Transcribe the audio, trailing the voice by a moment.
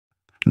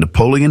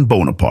Napoleon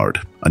Bonaparte,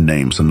 a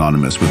name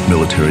synonymous with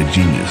military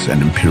genius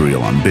and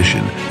imperial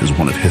ambition, is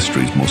one of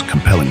history's most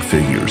compelling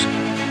figures.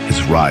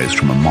 His rise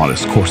from a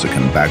modest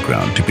Corsican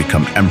background to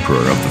become emperor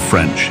of the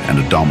French and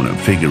a dominant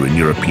figure in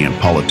European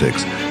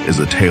politics is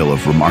a tale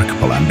of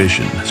remarkable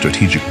ambition,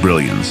 strategic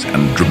brilliance,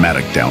 and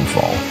dramatic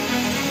downfall.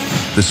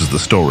 This is the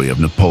story of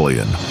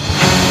Napoleon.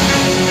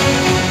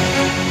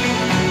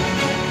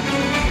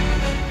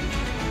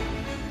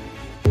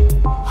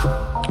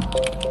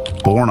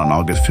 Born on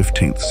August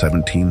 15,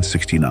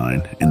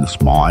 1769, in the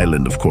small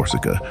island of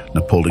Corsica,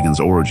 Napoleon's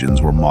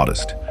origins were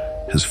modest.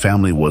 His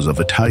family was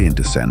of Italian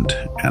descent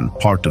and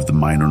part of the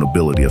minor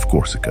nobility of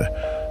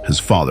Corsica. His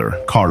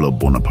father, Carlo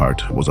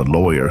Bonaparte, was a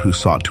lawyer who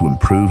sought to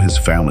improve his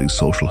family's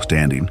social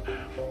standing.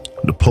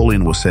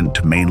 Napoleon was sent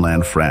to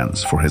mainland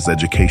France for his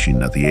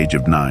education at the age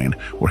of 9,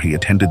 where he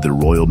attended the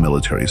Royal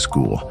Military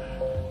School.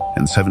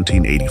 In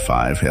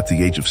 1785, at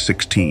the age of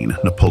 16,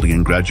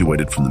 Napoleon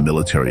graduated from the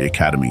military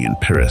academy in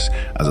Paris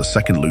as a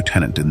second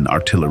lieutenant in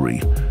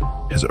artillery.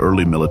 His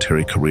early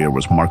military career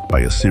was marked by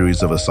a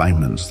series of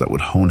assignments that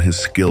would hone his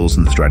skills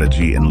in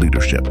strategy and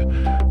leadership.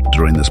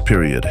 During this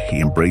period,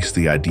 he embraced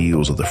the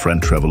ideals of the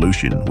French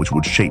Revolution, which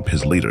would shape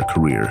his later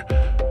career.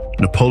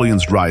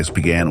 Napoleon's rise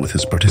began with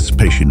his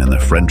participation in the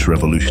French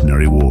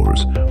Revolutionary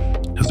Wars.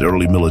 His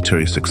early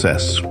military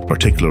success,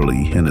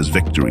 particularly in his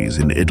victories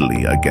in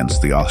Italy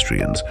against the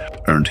Austrians,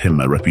 earned him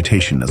a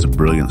reputation as a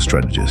brilliant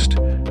strategist.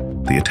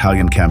 The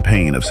Italian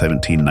campaign of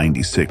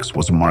 1796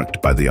 was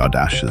marked by the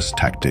audacious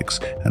tactics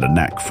and a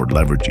knack for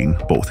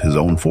leveraging both his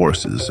own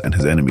forces and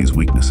his enemy's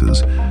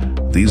weaknesses.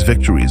 These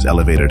victories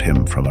elevated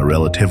him from a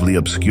relatively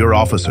obscure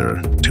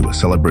officer to a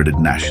celebrated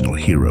national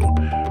hero.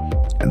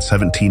 In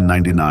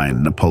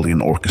 1799, Napoleon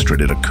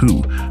orchestrated a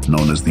coup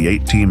known as the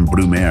 18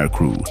 Brumaire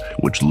coup,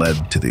 which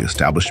led to the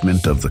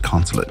establishment of the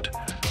consulate.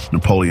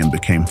 Napoleon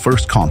became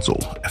first consul,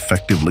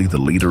 effectively the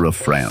leader of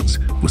France,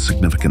 with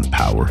significant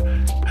power.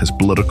 His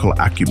political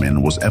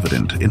acumen was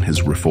evident in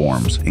his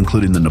reforms,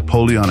 including the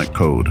Napoleonic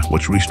Code,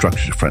 which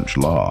restructured French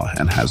law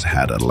and has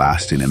had a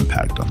lasting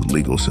impact on the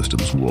legal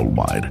systems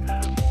worldwide.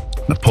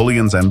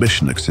 Napoleon's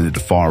ambition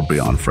extended far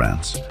beyond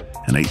France.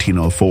 In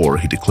 1804,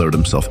 he declared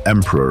himself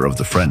Emperor of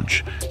the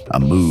French, a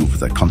move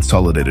that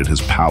consolidated his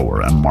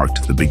power and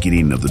marked the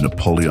beginning of the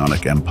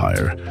Napoleonic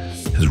Empire.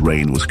 His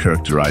reign was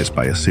characterized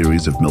by a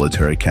series of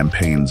military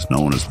campaigns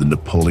known as the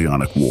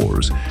Napoleonic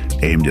Wars,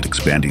 aimed at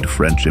expanding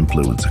French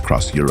influence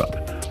across Europe.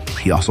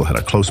 He also had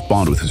a close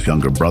bond with his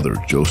younger brother,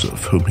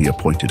 Joseph, whom he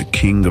appointed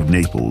King of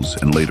Naples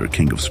and later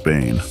King of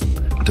Spain.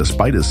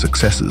 Despite his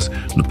successes,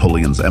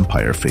 Napoleon's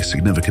empire faced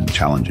significant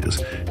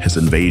challenges. His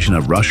invasion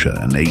of Russia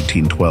in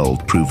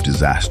 1812 proved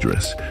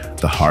disastrous.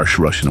 The harsh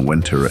Russian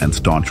winter and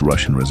staunch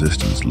Russian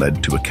resistance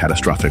led to a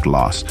catastrophic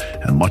loss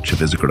and much of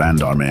his Grande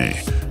Armée.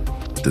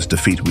 This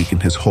defeat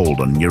weakened his hold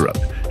on Europe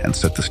and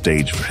set the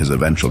stage for his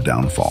eventual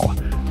downfall.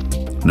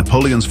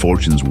 Napoleon's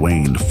fortunes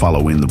waned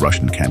following the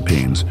Russian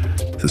campaigns.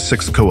 The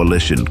Sixth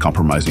Coalition,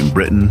 comprising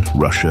Britain,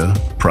 Russia,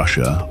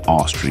 Prussia,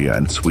 Austria,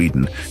 and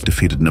Sweden,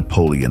 defeated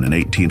Napoleon in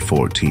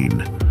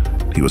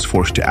 1814. He was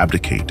forced to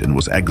abdicate and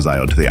was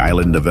exiled to the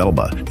island of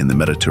Elba in the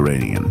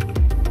Mediterranean.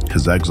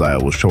 His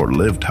exile was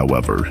short-lived,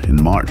 however.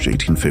 In March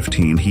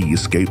 1815, he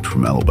escaped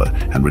from Elba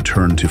and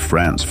returned to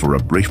France for a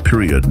brief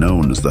period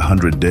known as the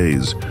 100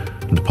 Days.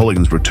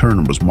 Napoleon's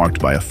return was marked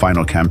by a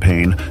final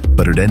campaign,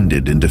 but it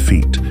ended in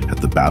defeat at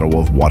the Battle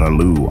of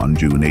Waterloo on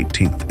June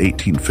 18,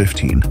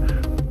 1815.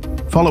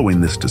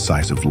 Following this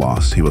decisive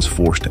loss, he was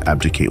forced to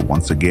abdicate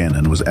once again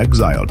and was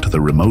exiled to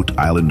the remote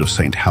island of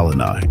St.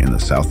 Helena in the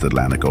South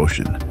Atlantic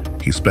Ocean.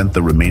 He spent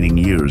the remaining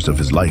years of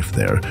his life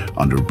there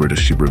under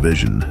British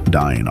supervision,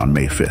 dying on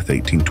May 5,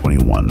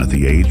 1821 at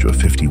the age of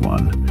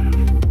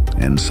 51.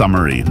 In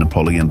summary,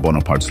 Napoleon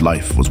Bonaparte's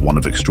life was one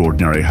of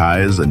extraordinary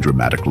highs and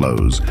dramatic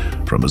lows.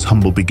 From his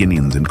humble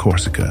beginnings in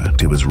Corsica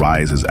to his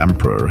rise as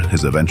emperor,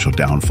 his eventual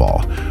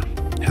downfall.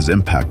 His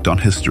impact on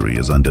history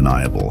is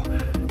undeniable.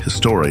 His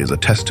story is a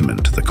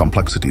testament to the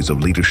complexities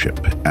of leadership,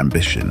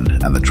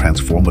 ambition, and the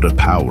transformative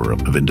power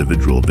of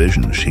individual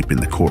vision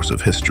shaping the course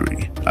of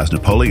history. As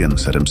Napoleon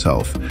said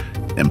himself,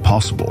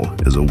 impossible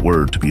is a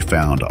word to be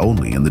found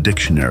only in the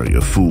dictionary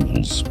of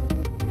fools.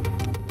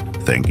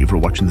 Thank you for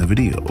watching the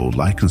video.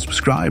 Like and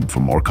subscribe for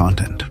more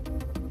content.